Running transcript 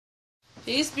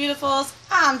Peace, beautifuls.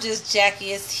 I'm just Jackie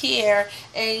is here,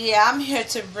 and yeah, I'm here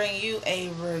to bring you a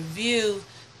review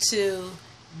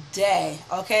today.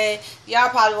 Okay, y'all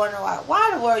probably wondering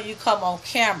why the world you come on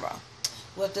camera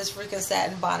with this freaking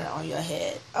satin bonnet on your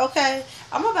head. Okay,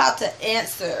 I'm about to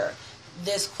answer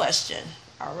this question.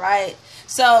 All right,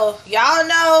 so y'all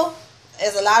know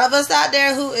there's a lot of us out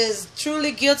there who is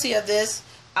truly guilty of this.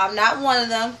 I'm not one of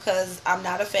them because I'm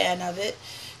not a fan of it.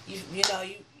 You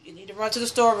need to run to the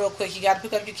store real quick. You got to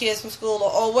pick up your kids from school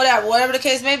or whatever the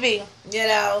case may be.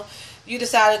 You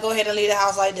decide to go ahead and leave the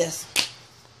house like this.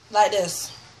 Like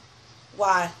this.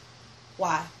 Why?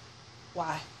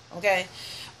 Okay?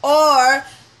 Or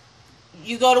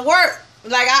you go to work.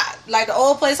 Like the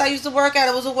old place I used to work at,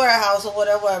 it was a warehouse or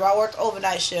whatever. I worked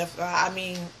overnight shift.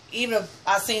 Even if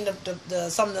I seen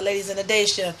some of the ladies in the day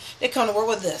shift, they come to work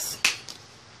with this.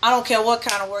 I don't care what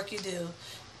kind of work you do.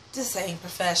 This ain't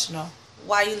professional.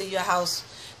 Why you leave your house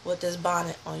with this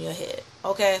bonnet on your head?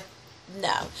 Okay?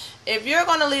 No. If you're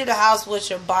going to leave the house with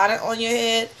your bonnet on your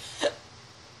head,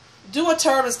 do a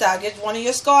turban style. Get one of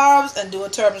your scarves and do a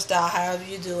turban style, however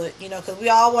you do it. Because we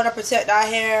all want to protect our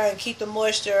hair and keep the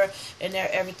moisture and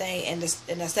everything. And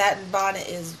the satin bonnet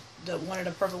is one of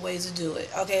the perfect ways to do it.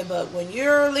 Okay? But when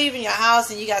you're leaving your house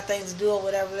and you got things to do or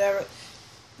whatever,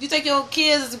 you think your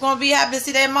kids is going to be happy to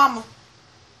see their mama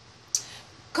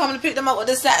coming to pick them up with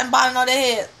this satin bonnet on their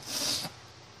head?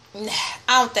 Nah,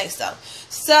 I don't think so.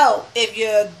 So, if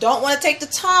you don't want to take the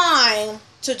time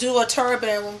to do a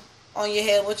turban on your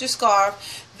head with your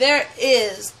scarf, there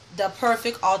is the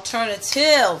perfect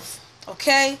alternative,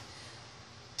 okay?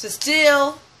 To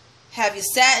still have your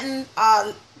satin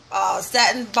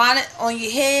bonnet on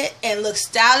your head and look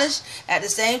stylish at the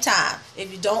same time.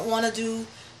 If you don't want to do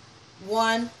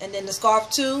one and then the scarf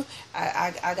too,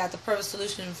 I got the perfect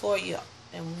solution for you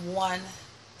in one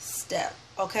step.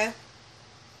 Okay?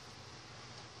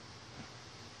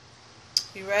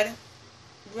 You ready?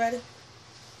 You ready?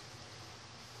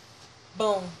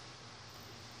 Boom.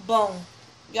 Boom.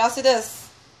 Y'all see this?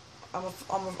 I'm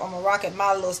a rock it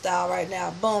my little style right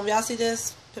now. Boom. Y'all see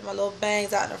this? Put my little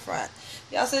bangs out in the front.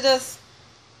 Y'all see this?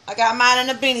 I got mine in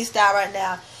the beanie style right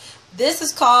now. This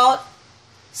is called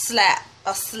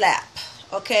a slap.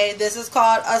 Okay? This is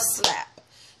called a slap.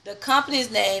 The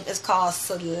company's name is called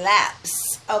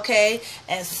Slaps, okay?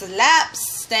 And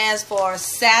Slaps stands for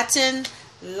satin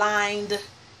lined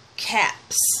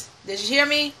caps. Did you hear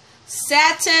me?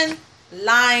 Satin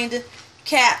lined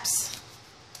caps.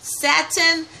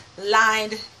 Satin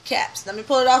lined caps. Let me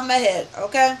pull it off my head,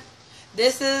 okay?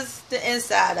 This is the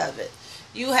inside of it.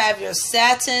 You have your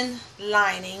satin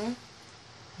lining,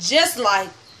 just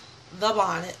like the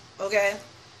bonnet, okay?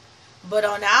 But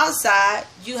on the outside,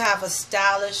 you have a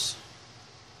stylish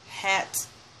hat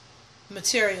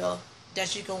material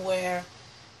that you can wear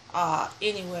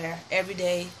anywhere, every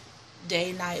day,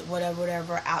 day, night,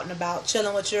 whatever, out and about,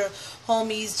 chilling with your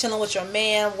homies, chilling with your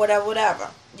man, whatever.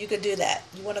 You could do that.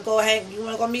 You want to go ahead, you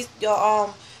want to go meet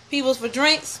your peoples for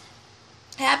drinks,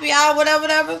 happy hour,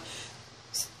 whatever,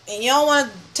 and you don't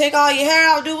want to take all your hair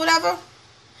out, do whatever.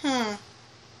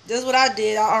 This is what I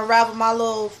did. I unraveled my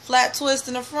little flat twist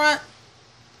in the front.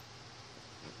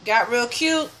 Got real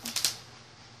cute.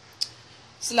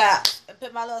 Slap. And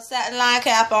put my little satin line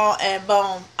cap on. And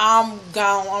boom. I'm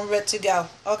gone. I'm ready to go.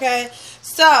 Okay?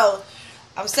 So,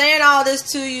 I'm saying all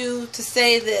this to you to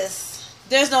say this.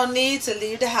 There's no need to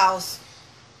leave the house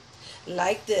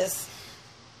like this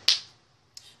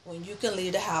when you can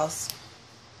leave the house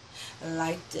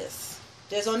like this.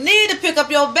 There's no need to pick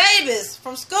up your babies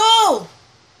from school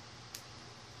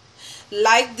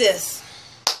like this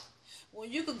when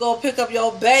you could go pick up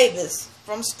your babies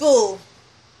from school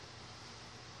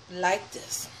like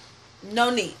this. No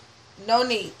need. No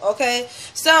need. Okay?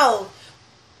 So,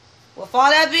 with all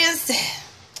that being said,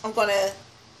 I'm going to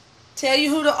tell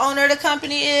you who the owner of the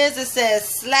company is. It says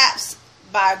Slaps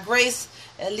by Grace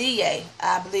Elie.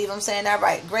 I believe I'm saying that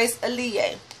right. Grace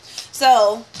Elie.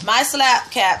 So, my slap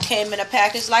cap came in a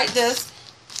package like this.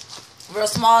 Real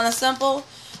small and simple.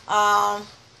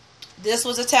 This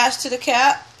was attached to the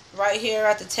cap. Right here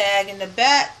at the tag in the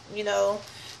back,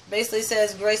 basically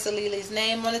says Grace Alili's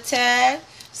name on the tag.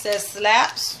 Says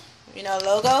Slaps,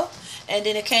 logo. And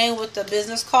then it came with the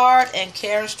business card and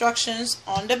care instructions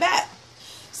on the back.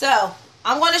 So,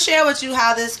 I'm going to share with you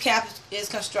how this cap is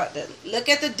constructed. Look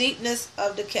at the deepness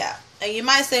of the cap. And you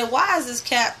might say, why is this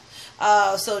cap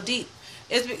so deep?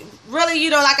 It's really,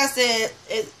 like I said,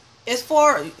 it's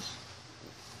for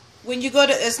when you go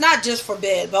to, it's not just for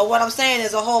bed, but what I'm saying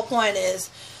is the whole point is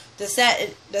a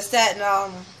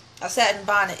satin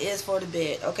bonnet is for the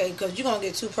bed, okay? Because you're going to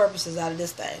get two purposes out of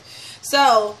this thing.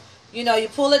 So, You know, you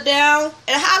pull it down.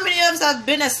 And how many of us have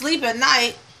been asleep at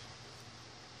night,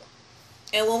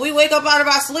 and when we wake up out of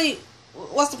our sleep,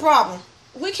 what's the problem?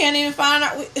 We can't even find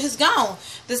out. It's gone.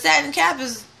 The satin cap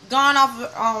is gone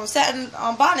off. Satin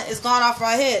bonnet is gone off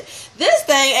our head. This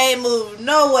thing ain't moved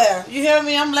nowhere. You hear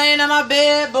me? I'm laying in my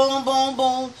bed. Boom, boom,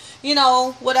 boom. You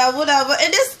know, whatever, whatever.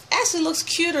 And this actually looks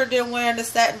cuter than wearing the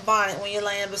satin bonnet when you're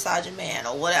laying beside your man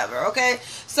or whatever, okay?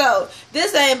 So,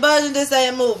 this ain't budging, this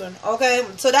ain't moving, okay?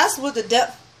 So, that's what the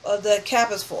depth of the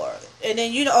cap is for. And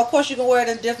then, you know, of course, you can wear it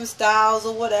in different styles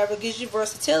or whatever. It gives you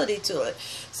versatility to it.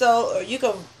 So, you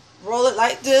can roll it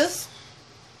like this,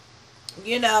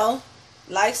 you know,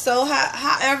 like so,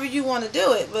 however you want to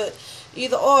do it. But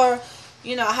either or,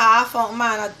 you know, how I funk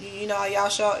mine,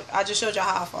 I just showed y'all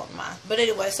how I funk mine. But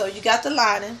anyway, so you got the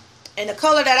lining. And the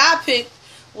color that I picked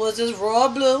was this royal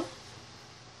blue.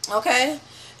 Okay?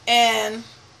 And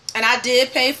I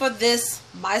did pay for this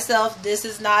myself. This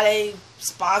is not a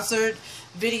sponsored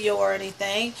video or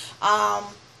anything.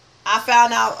 I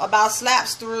found out about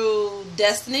slaps through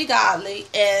Destiny Godly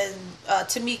and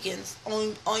Tamikins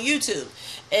on YouTube.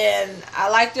 And I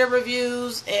liked their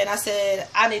reviews, and I said,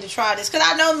 I need to try this. Because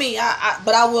I know me,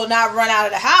 but I will not run out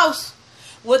of the house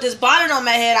with this bonnet on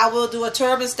my head. I will do a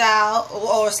turban style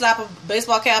or slap a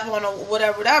baseball cap on or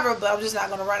whatever, but I'm just not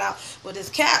going to run out with this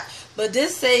cap. But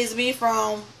this saves me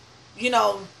from, you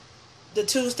know, the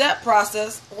two-step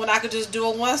process when I could just do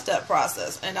a one-step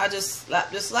process. And I just slap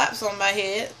the slaps on my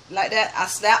head like that. I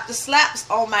slap the slaps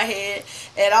on my head,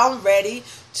 and I'm ready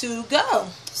to go.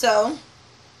 So,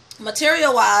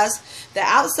 material-wise, the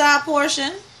outside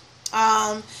portion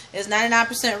is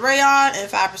 99% rayon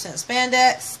and 5%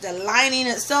 spandex. The lining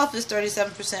itself is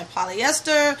 37%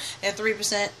 polyester and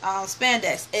 3%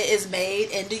 spandex. It is made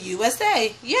in the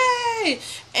USA. Yay!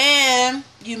 And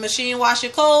you machine wash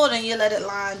it cold and you let it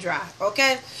line dry.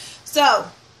 Okay? So,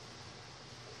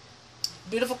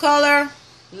 beautiful color.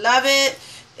 Love it.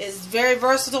 It's very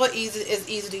versatile. It's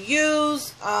easy to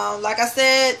use. Like I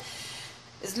said,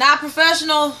 it's not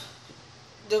professional.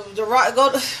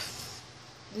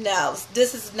 No,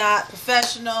 this is not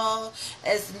professional.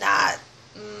 It's not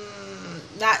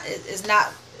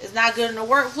it's not good in the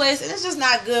workplace, and it's just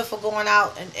not good for going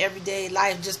out in everyday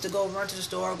life just to go run to the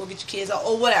store or go get your kids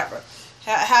or whatever.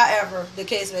 However the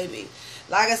case may be.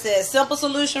 Like I said, simple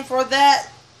solution for that.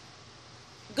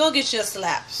 Go get your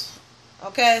slaps.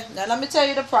 Okay? Now let me tell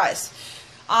you the price.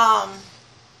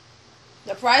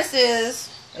 The price is,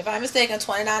 if I'm mistaken,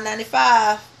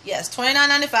 $29.95. Yes,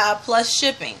 $29.95 plus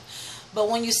shipping. But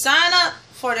when you sign up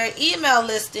for their email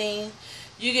listing,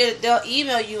 they'll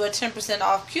email you a 10%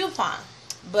 off coupon.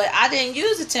 But I didn't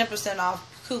use a 10% off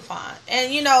coupon.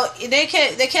 And you know, they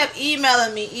kept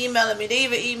emailing me. They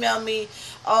even emailed me,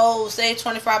 oh, save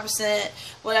 25%,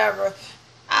 whatever.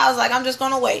 I was like, I'm just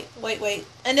gonna wait.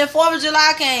 And then 4th of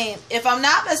July came. If I'm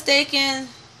not mistaken,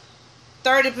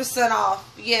 30%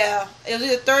 off. Yeah, it was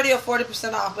either 30 or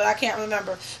 40% off, but I can't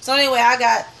remember. So anyway, I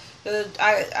got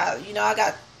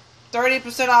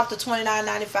 30% off to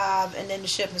 $29.95, and then the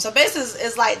shipping. So basically,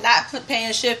 it's like not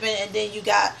paying shipping, and then you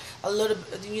got a little,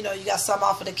 you know, you got some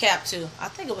off of the cap too. I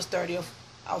think it was 30 or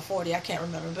 40. I can't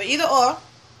remember, but either or.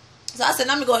 So I said,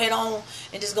 let me go ahead on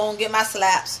and just go and get my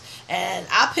slaps. And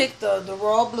I picked the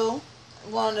royal blue. I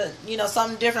wanted to, you know,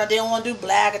 something different. I didn't want to do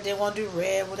black. I didn't want to do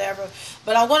red, whatever.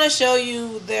 But I'm going to show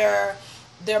you the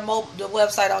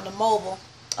website on the mobile.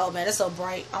 Oh man, it's so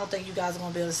bright. I don't think you guys are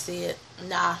gonna be able to see it.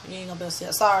 Nah, you ain't gonna be able to see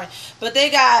it. Sorry, but they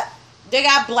got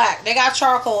black, they got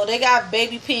charcoal, they got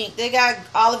baby pink, they got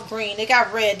olive green, they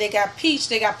got red, they got peach,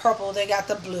 they got purple, they got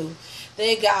the blue,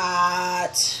 they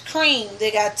got cream,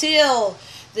 they got teal,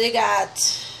 they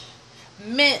got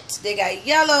mint, they got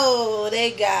yellow,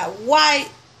 they got white,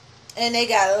 and they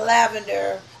got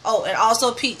lavender. Oh, and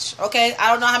also peach, okay? I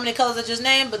don't know how many colors I just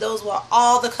named, but those were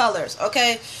all the colors,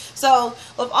 okay? So,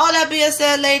 with all that being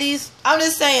said, ladies, I'm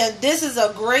just saying, this is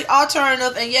a great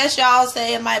alternative. And yes, y'all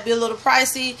say it might be a little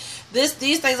pricey.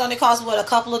 These things only cost, what, a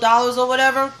couple of dollars or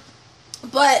whatever?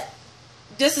 But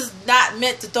this is not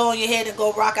meant to throw on your head and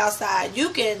go rock outside. You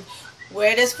can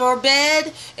wear this for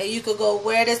bed, and you could go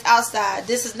wear this outside.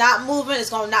 This is not moving. It's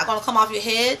not going to come off your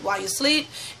head while you sleep,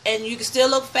 and you can still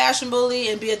look fashionably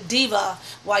and be a diva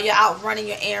while you're out running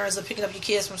your errands or picking up your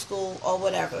kids from school or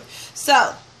whatever.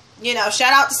 So, you know,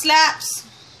 shout out to Slaps,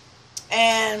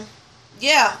 and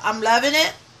yeah, I'm loving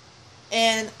it,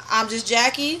 and I'm just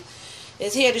Jackie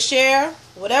is here to share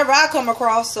whatever I come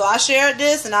across. So I shared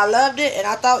this, and I loved it, and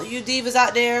I thought you divas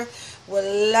out there would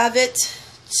love it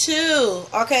too.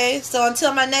 Okay, so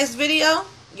until my next video,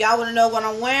 y'all want to know what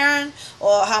I'm wearing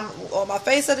or how or my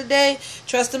face of the day,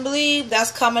 trust and believe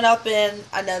that's coming up in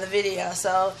another video.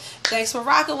 So thanks for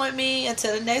rocking with me.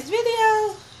 Until the next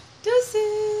video.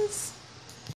 Deuces.